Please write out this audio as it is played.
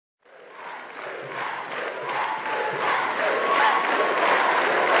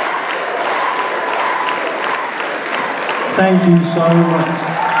Thank you so much.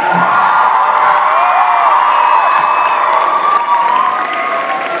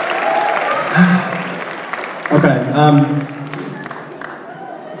 Okay,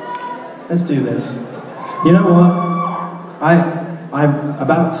 let's do this. You know what?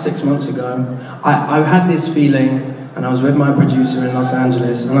 About 6 months ago, I had this feeling, and I was with my producer in Los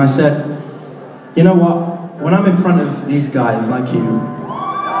Angeles, and I said, you know what? When I'm in front of these guys like you,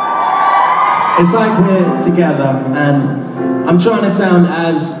 it's like we're together, and I'm trying to sound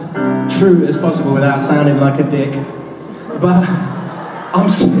as true as possible without sounding like a dick, but I'm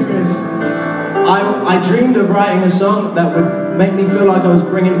serious. I dreamed of writing a song that would make me feel like I was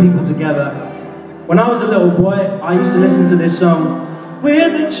bringing people together. When I was a little boy, I used to listen to this song. We're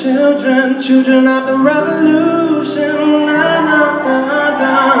the children of the revolution, na, na, na,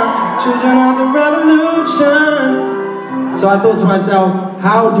 na, children of the revolution. So I thought to myself,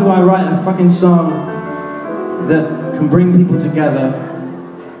 how do I write a fucking song that can bring people together?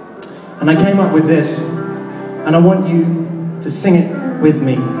 And I came up with this, and I want you to sing it with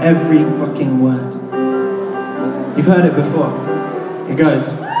me, every fucking word. You've heard it before. It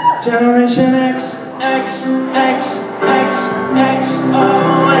goes, Generation X, X, X, X, X,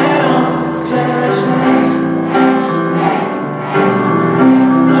 oh well. Generation X, X, X,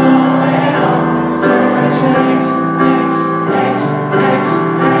 oh well. Generation X, X, X, X,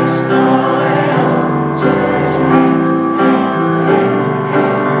 X, oh well. Generation X.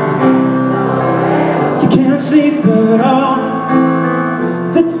 You can't sleep at all.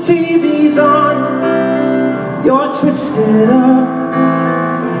 The TV's on. You're twisted up,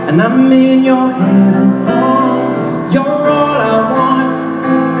 and I'm in your head and all. You're all I want,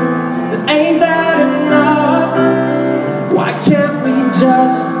 but ain't that enough? Why can't we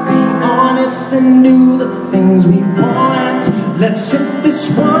just be honest and do the things we want? Let's sit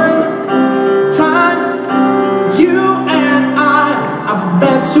this one time, you and I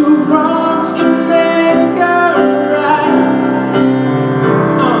bet two wrongs can make a right.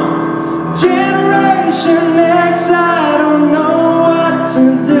 Generation X, I don't know what to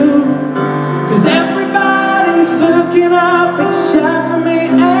do, 'cause everybody's looking up except for me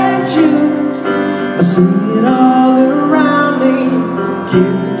and you. I see it all around me,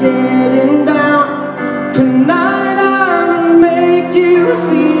 kids are getting down. Tonight I'll make you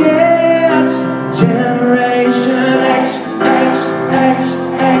see yes. Generation X, X, X,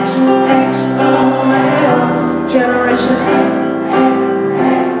 X, X, oh well. Generation X.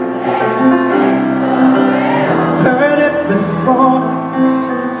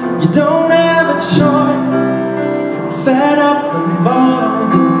 You don't have a choice. Fed up with all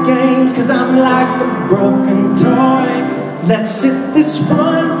the games, 'cause I'm like a broken toy. Let's sit this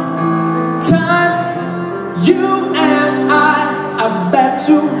one time, you and I bet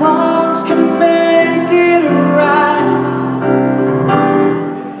two wrongs can make it right.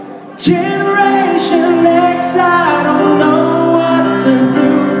 Generation X, I don't know what to do,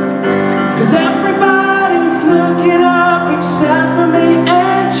 'cause everybody's looking up except for me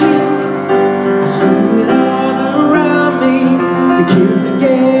and you. I see it all around me, the kids are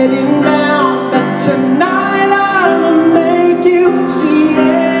getting down, but tonight I'ma make you see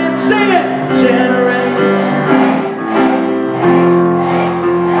it. Sing it!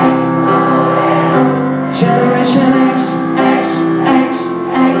 Generation X, X, X,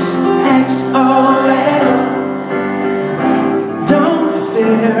 X, X, oh well. Don't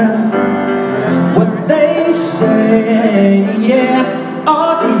fear what they say, yeah.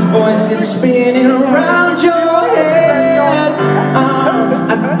 All these voices spinning around your head.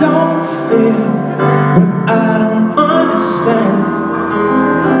 I don't feel what I don't understand.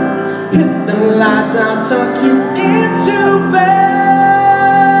 Hit the lights, I'll tuck you into bed.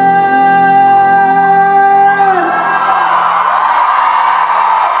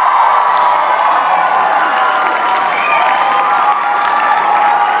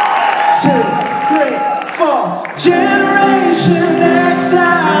 Two, three, four. Generation X, I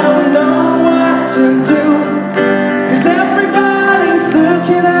don't know what to do, 'cause everybody's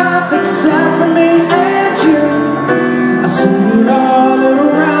looking up except for me and you. I see it all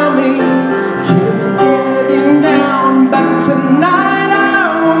around me, kids are getting down, but tonight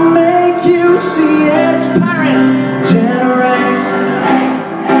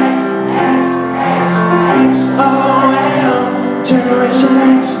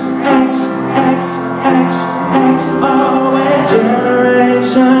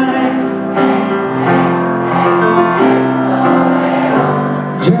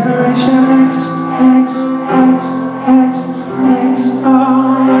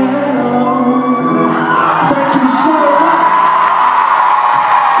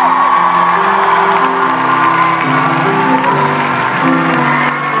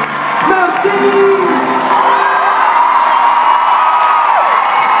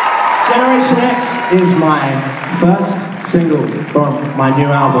Generation X is my first single from my new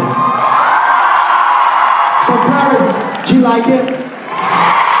album. So Paris, do you like it? Do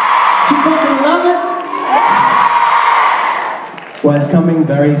you fucking love it? Well, it's coming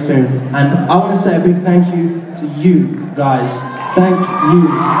very soon, and I want to say a big thank you to you guys. Thank you.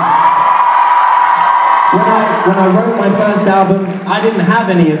 When I wrote my first album, I didn't have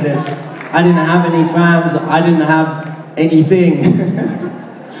any of this. I didn't have any fans. I didn't have anything.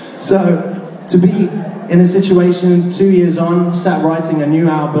 So to be in a situation 2 years on, sat writing a new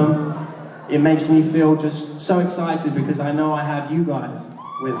album, it makes me feel just so excited because I know I have you guys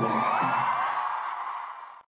with me.